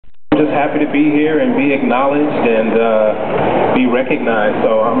just happy to be here and be acknowledged and be recognized.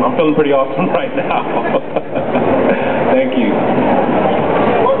 So I'm feeling pretty awesome right now. Thank you.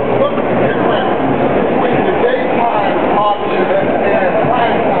 With the daytime audience and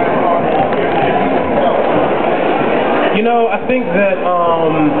primetime audience, you know, I think that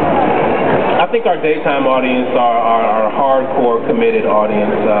our daytime audience are hardcore committed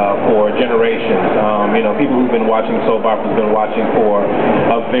audience for generations. You know, people who've been watching soap operas have been watching for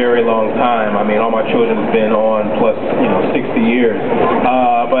a very long time. I mean, all my children have been on plus, 60 years.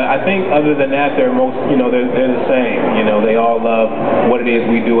 But I think other than that, they're the same. You know, they all love what it is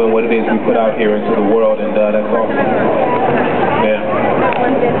we do and what it is we put out here into the world, and that's awesome.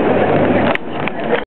 Yeah.